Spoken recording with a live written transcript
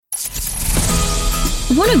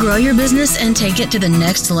Want to grow your business and take it to the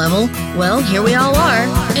next level? Well, here we all are,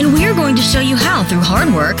 and we are going to show you how through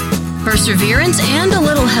hard work, perseverance, and a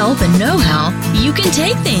little help and know-how, you can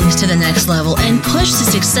take things to the next level and push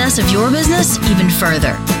the success of your business even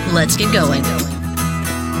further. Let's get going.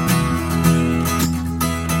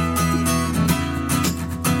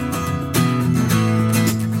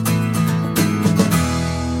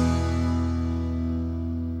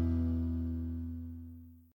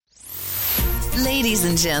 Ladies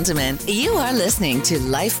and gentlemen, you are listening to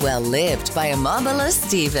Life Well Lived by Amabala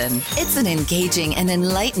Stephen. It's an engaging and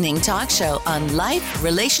enlightening talk show on life,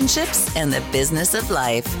 relationships, and the business of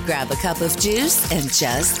life. Grab a cup of juice and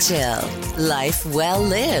just chill. Life Well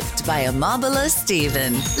Lived by Amabala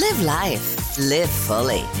Stephen. Live life. Live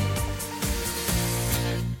fully.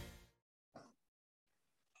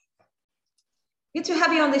 Good to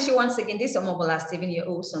have you on the show once again. This is Mobola Stephen, your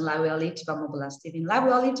host on Life Well Lived by Mobola Stephen. Life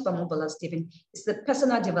Well Lived by Mobola Stephen is the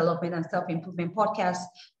personal development and self-improvement podcast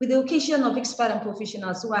with the occasion of expert and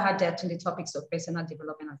professionals who are hard depth in the topics of personal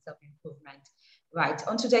development and self-improvement. Right.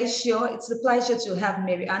 On today's show, it's a pleasure to have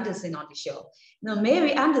Mary Anderson on the show. Now,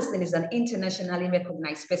 Mary Anderson is an internationally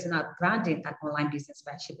recognized personal branding and online business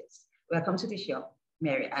specialist. Welcome to the show,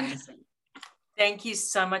 Mary Anderson. Thank you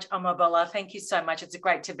so much, Amabala. Thank you so much. It's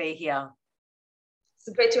great to be here.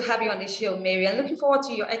 It's great to have you on the show, Mary, and looking forward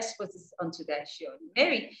to your expertise on today's show.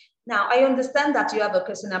 Mary, now I understand that you have a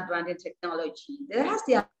personal branding technology that has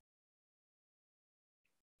the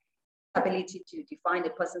ability to define a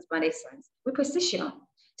person's brand essence with precision.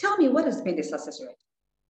 Tell me, what has been the success rate?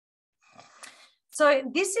 So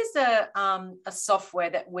this is a software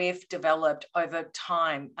that we've developed over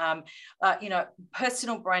time.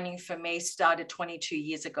 Personal branding for me started 22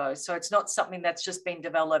 years ago. So it's not something that's just been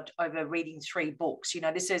developed over reading 3 books.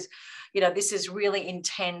 This is really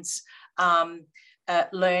intense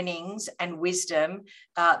learnings and wisdom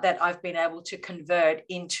that I've been able to convert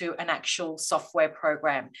into an actual software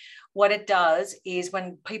program. What it does is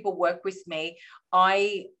when people work with me,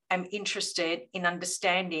 I am interested in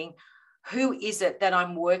understanding who is it that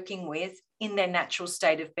I'm working with in their natural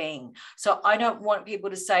state of being. So I don't want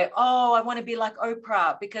people to say, oh, I want to be like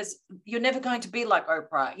Oprah, because you're never going to be like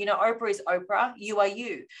Oprah. Oprah is Oprah, you are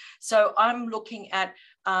you. So I'm looking at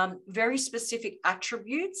very specific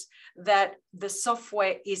attributes that the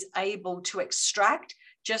software is able to extract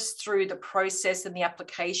just through the process and the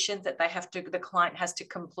applications that the client has to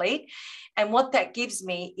complete. And what that gives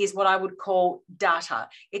me is what I would call data.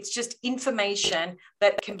 It's just information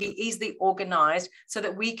that can be easily organized so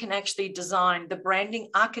that we can actually design the branding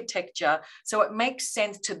architecture so it makes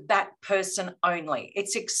sense to that person only.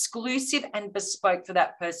 It's exclusive and bespoke for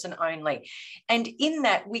that person only. And in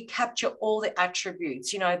that, we capture all the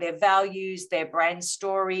attributes, their values, their brand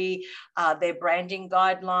story, their branding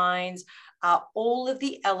guidelines, all of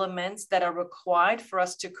the elements that are required for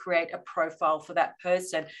us to create a profile for that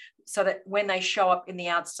person so that when they show up in the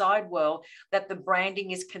outside world, that the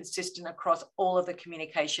branding is consistent across all of the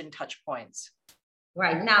communication touch points.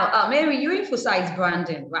 Right. Now, Mary, you emphasize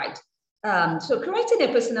branding, right? So creating a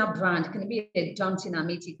personal brand can be a daunting and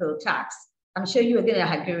mythical task. I'm sure you are going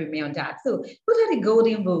to agree with me on that. So what are the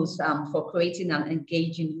golden rules for creating an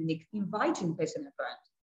engaging, unique, inviting personal brand?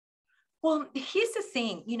 Well, here's the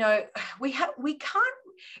thing, we can't,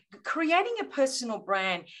 creating a personal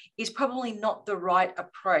brand is probably not the right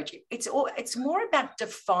approach. It's more about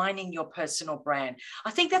defining your personal brand.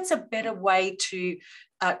 I think that's a better way to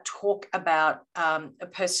talk about a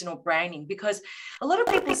personal branding, because a lot of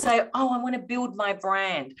people say, oh, I want to build my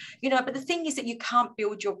brand, but the thing is that you can't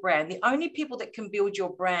build your brand. The only people that can build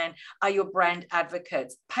your brand are your brand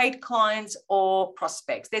advocates, paid clients or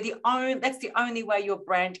prospects. That's the only way your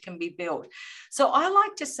brand can be built. So I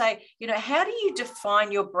like to say, how do you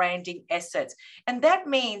define your branding essence? And that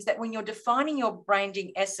means that when you're defining your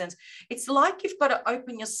branding essence, it's like you've got to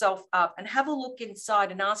open yourself up and have a look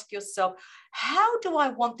inside and ask yourself, how do I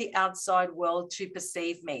want the outside world to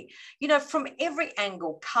perceive me? From every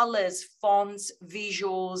angle, colors, fonts,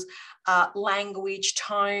 visuals, language,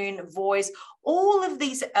 tone, voice, all of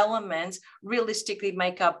these elements realistically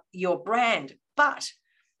make up your brand. But,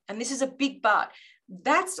 and this is a big but,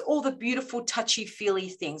 that's all the beautiful touchy-feely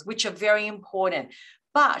things, which are very important.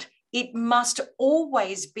 But it must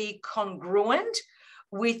always be congruent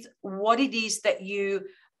with what it is that you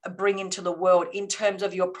bring into the world in terms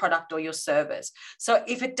of your product or your service. So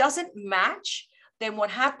if it doesn't match, then what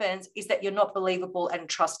happens is that you're not believable and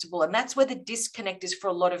trustable. And that's where the disconnect is for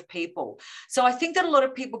a lot of people. So I think that a lot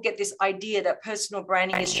of people get this idea that personal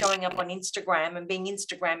branding is showing up on Instagram and being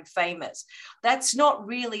Instagram famous. That's not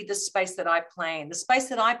really the space that I play in. The space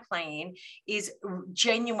that I play in is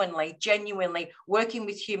genuinely working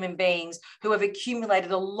with human beings who have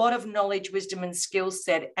accumulated a lot of knowledge, wisdom, and skill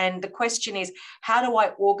set. And the question is, how do I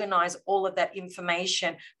organize all of that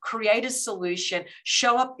information, create a solution,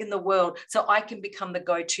 show up in the world so I can become the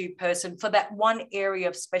go-to person for that one area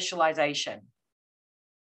of specialization?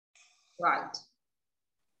 Right.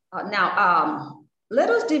 Now, let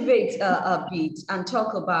us debate a bit and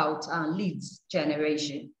talk about leads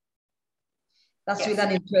generation. That's really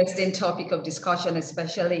an interesting topic of discussion,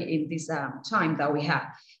 especially in this time that we have.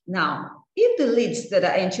 Now, if the leads that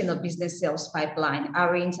are entering a business sales pipeline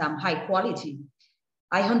aren't high quality,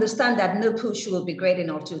 I understand that no push will be great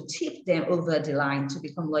enough to tip them over the line to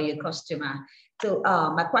become loyal customer. So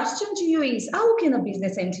my question to you is, how can a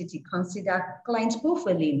business entity consider client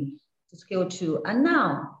profiling to scale to? And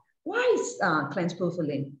now, why is client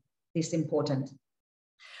profiling this important?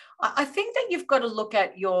 I think that you've got to look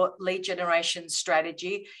at your lead generation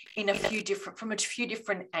strategy from a few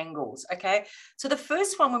different angles. Okay, so the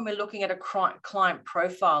first one, when we're looking at a client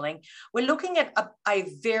profiling, we're looking at a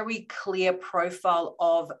very clear profile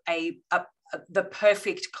of the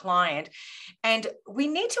perfect client, and we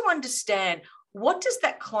need to understand, what does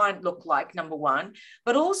that client look like, number one,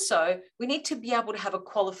 but also we need to be able to have a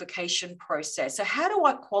qualification process. So how do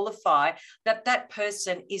I qualify that that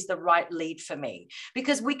person is the right lead for me?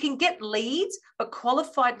 Because we can get leads, but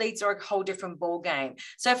qualified leads are a whole different ballgame.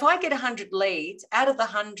 So if I get 100 leads, out of the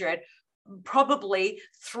 100, probably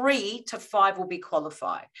 3 to 5 will be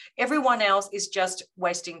qualified. Everyone else is just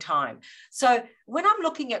wasting time. So when I'm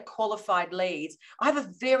looking at qualified leads, I have a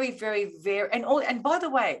very, and by the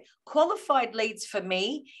way, qualified leads for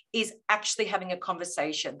me is actually having a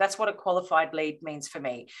conversation. That's what a qualified lead means for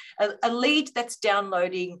me. A lead that's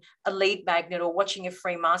downloading a lead magnet or watching a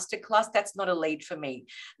free masterclass, that's not a lead for me.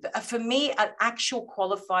 For me, an actual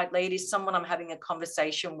qualified lead is someone I'm having a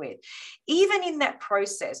conversation with. Even in that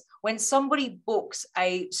process, when somebody books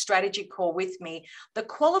a strategy call with me, the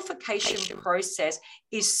qualification process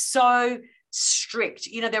is so strict.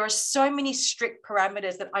 You know, there are so many strict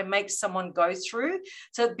parameters that I make someone go through,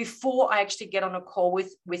 so before I actually get on a call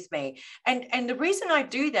with me. And the reason I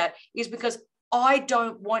do that is because I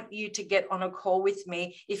don't want you to get on a call with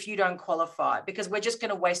me if you don't qualify, because we're just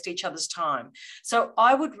going to waste each other's time. So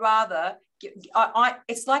I would rather,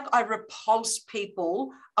 it's like I repulse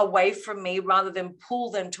people away from me rather than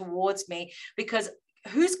pull them towards me, because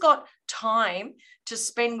who's got time to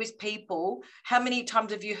spend with people? How many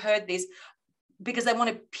times have you heard this? Because they want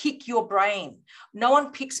to pick your brain. No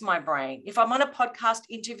one picks my brain. If I'm on a podcast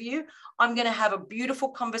interview, I'm going to have a beautiful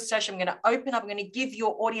conversation. I'm going to open up. I'm going to give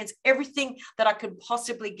your audience everything that I could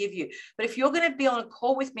possibly give you. But if you're going to be on a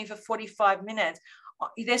call with me for 45 minutes,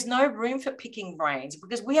 there's no room for picking brains,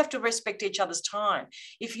 because we have to respect each other's time.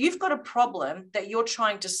 If you've got a problem that you're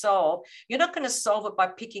trying to solve, you're not going to solve it by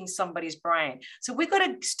picking somebody's brain. So we've got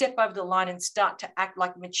to step over the line and start to act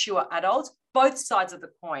like mature adults, both sides of the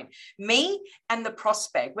coin, me and the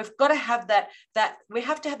prospect. We've got to have that we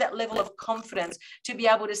have to have that level of confidence to be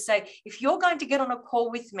able to say, if you're going to get on a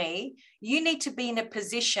call with me, you need to be in a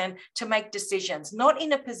position to make decisions, not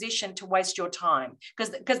in a position to waste your time,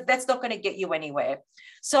 because that's not going to get you anywhere.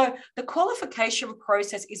 So the qualification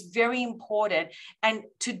process is very important. And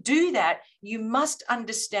to do that, you must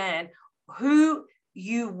understand who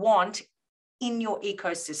you want in your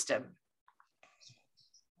ecosystem.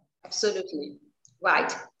 Absolutely.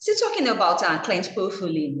 Right. So talking about client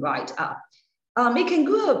profiling, right?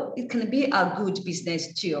 It can be a good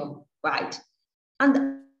business tool, right?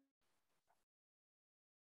 And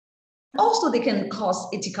also they can cause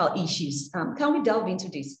ethical issues. Can we delve into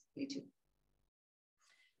this little?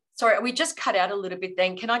 Sorry, we just cut out a little bit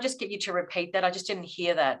then. Can I just get you to repeat that? I just didn't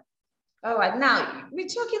hear that. All right. Now, we're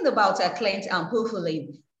talking about client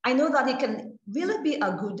profiling. I know that it can really be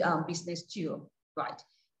a good business tool, right?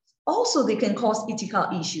 Also, they can cause ethical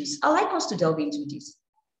issues. I'd like us to delve into this.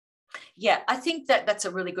 Yeah, I think that's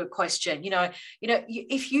a really good question.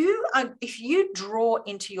 If you draw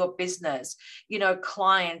into your business,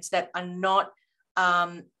 clients that are not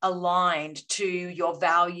aligned to your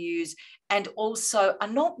values and also are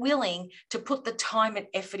not willing to put the time and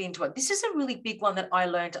effort into it. This is a really big one that I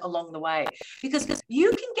learned along the way, because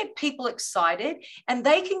you can get people excited and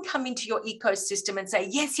they can come into your ecosystem and say,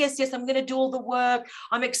 yes, I'm going to do all the work.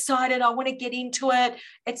 I'm excited. I want to get into it,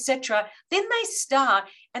 etc. Then they start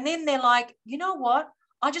and then they're like, you know what?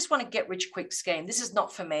 I just want to get rich quick scheme. This is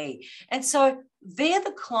not for me. And so they're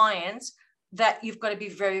the clients that you've got to be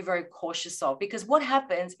very, very cautious of, because what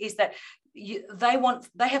happens is that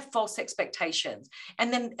they have false expectations,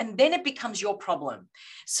 and then it becomes your problem.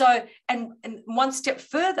 So, and one step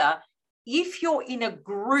further, if you're in a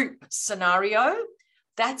group scenario,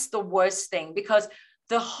 that's the worst thing, because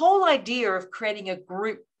the whole idea of creating a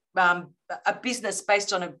group, a business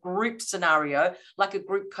based on a group scenario, like a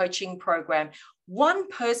group coaching program, one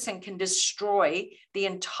person can destroy the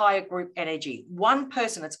entire group energy. One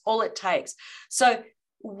person, it's all it takes. So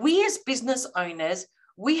we as business owners,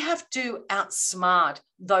 we have to outsmart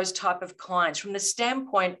those type of clients from the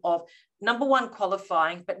standpoint of, number one,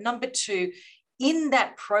 qualifying, but number two, in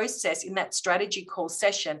that process, in that strategy call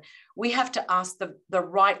session, we have to ask the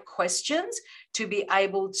right questions to be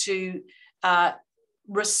able to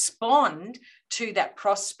respond to that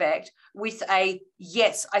prospect with a,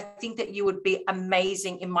 yes, I think that you would be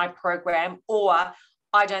amazing in my program, or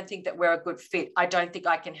I don't think that we're a good fit. I don't think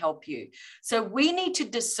I can help you. So we need to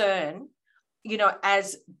discern, you know,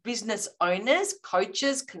 as business owners,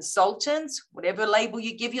 coaches, consultants, whatever label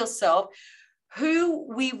you give yourself, who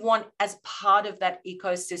we want as part of that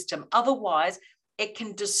ecosystem. Otherwise, it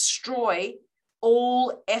can destroy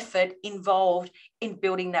all effort involved in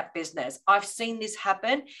building that business. I've seen this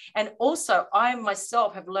happen. And also I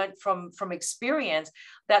myself have learned from experience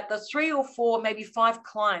that the 3 or 4, maybe 5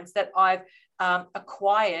 clients that I've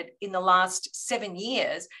acquired in the last 7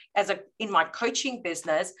 years in my coaching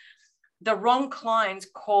business, the wrong clients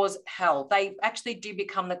cause hell. They actually do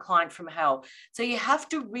become the client from hell. So you have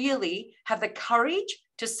to really have the courage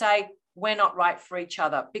to say, we're not right for each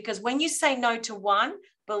other. Because when you say no to one,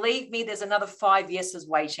 believe me, there's another 5 yeses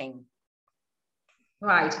waiting.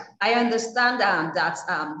 Right. I understand that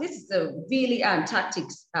this is a really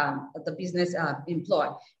tactics that the business employ.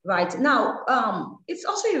 Right. Now, it's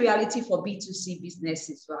also a reality for B2C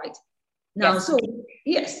businesses, right? Now, Yes. so,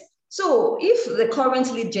 yes. So if the current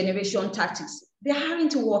lead generation tactics, they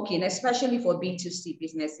aren't working, especially for B2C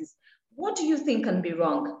businesses, what do you think can be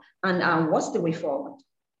wrong? And what's the way forward?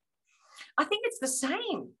 I think it's the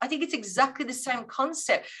same. I think it's exactly the same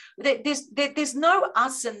concept. There's no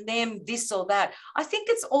us and them, this or that. I think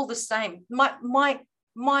it's all the same.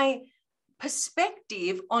 My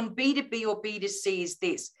perspective on B2B or B2C is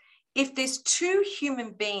this. If there's 2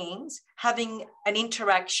 human beings having an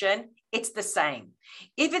interaction, it's the same.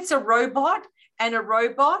 If it's a robot and a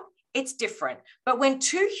robot, it's different. But when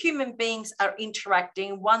 2 human beings are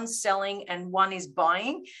interacting, one selling and one is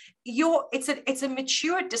buying, it's a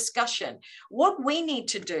mature discussion. What we need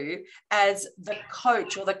to do as the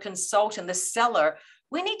coach or the consultant, the seller,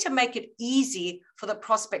 we need to make it easy for the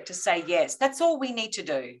prospect to say yes. That's all we need to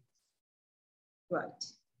do. Right.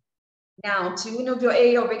 Now, to one of your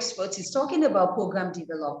area of expertise, talking about program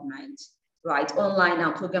development, right? Online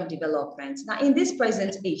and program development. Now, in this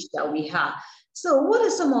present age that we have, so what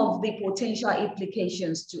are some of the potential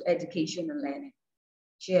implications to education and learning?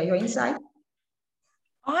 Share your insight.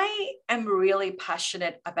 I am really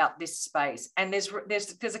passionate about this space, and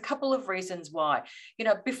there's a couple of reasons why. You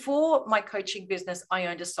know, before my coaching business, I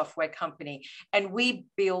owned a software company, and we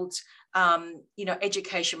built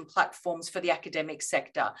education platforms for the academic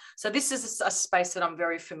sector. So this is a space that I'm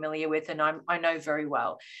very familiar with, and I know very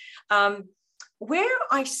well. Where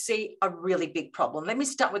I see a really big problem, let me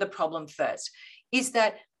start with a problem first, is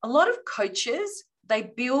that a lot of coaches, they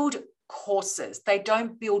build courses, they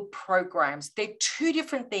don't build programs. They're 2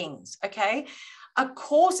 different things, okay? A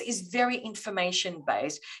course is very information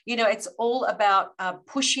based. You know, it's all about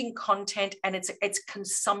pushing content, and it's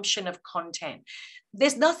consumption of content.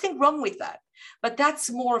 There's nothing wrong with that, but that's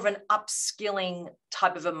more of an upskilling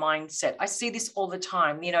type of a mindset. I see this all the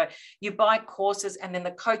time. You know, you buy courses and then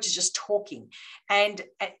the coach is just talking, and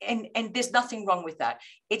there's nothing wrong with that.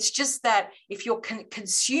 It's just that if you're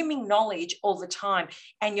consuming knowledge all the time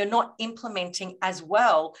and you're not implementing as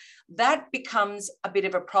well, that becomes a bit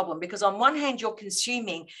of a problem, because on one hand you're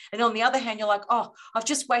consuming, and on the other hand you're like, oh, I've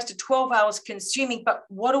just wasted 12 hours consuming, but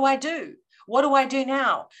what do I do? What do I do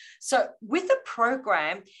now? So with a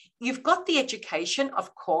program, you've got the education,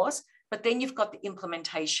 of course, but then you've got the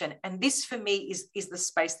implementation. And this for me is the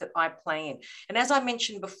space that I play in. And as I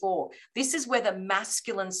mentioned before, this is where the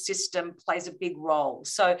masculine system plays a big role.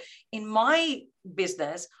 So in my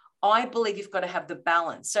business, I believe you've got to have the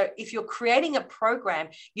balance. So if you're creating a program,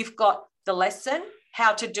 you've got the lesson,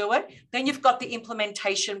 how to do it, then you've got the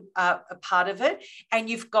implementation part of it, and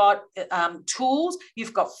you've got tools,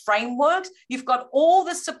 you've got frameworks, you've got all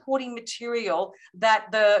the supporting material that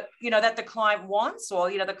the client wants, or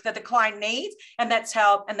that the client needs, and that's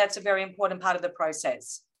a very important part of the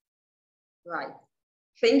process. Right.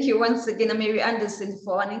 Thank you once again, Mary Anderson,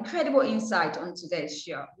 for an incredible insight on today's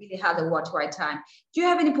show. Really had a worthwhile time. Do you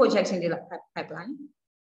have any projects in the pipeline?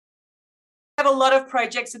 I have a lot of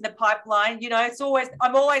projects in the pipeline. You know,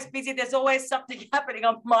 I'm always busy. There's always something happening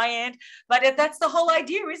on my end. But that's the whole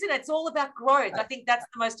idea, isn't it? It's all about growth. I think that's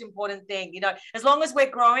the most important thing. You know, as long as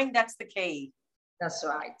we're growing, that's the key. That's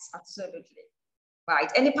right. Absolutely.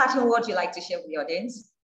 Right. Any parting words you'd like to share with the audience?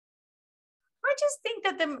 I just think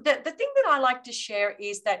that the thing that I like to share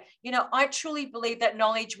is that, you know, I truly believe that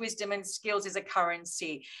knowledge, wisdom, and skills is a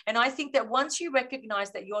currency. And I think that once you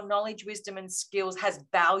recognize that your knowledge, wisdom, and skills has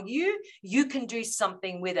value, you can do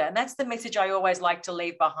something with it. And that's the message I always like to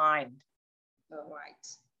leave behind. All right.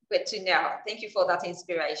 Good to know. Thank you for that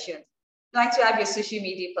inspiration. I'd like to have your social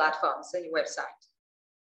media platforms and your website.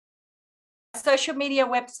 Social media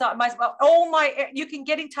website, you can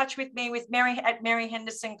get in touch with me with Mary at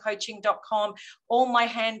maryhendersoncoaching.com. All my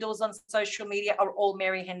handles on social media are all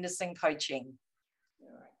Mary Henderson Coaching. All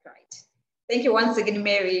right, great. Thank you once again,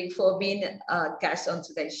 Mary, for being a guest on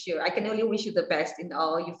today's show. I can only wish you the best in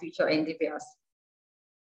all your future endeavors.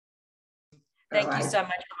 Thank you so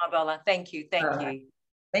much, Amabella. Thank you. Thank you.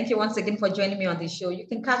 Thank you once again for joining me on this show. You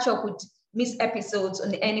can catch up with missed episodes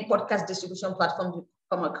on any podcast distribution platform you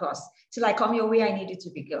come across. Till I come your way, I need you to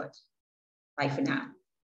be good. Bye for now.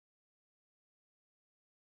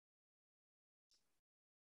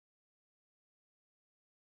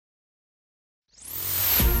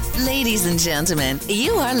 Ladies and gentlemen,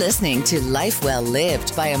 you are listening to Life Well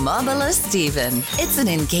Lived by Amabella Stephen. It's an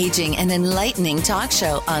engaging and enlightening talk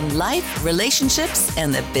show on life, relationships,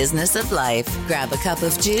 and the business of life. Grab a cup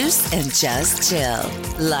of juice and just chill.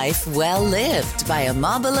 Life Well Lived by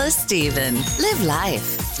Amabella Stephen. Live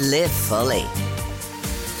life. Live fully.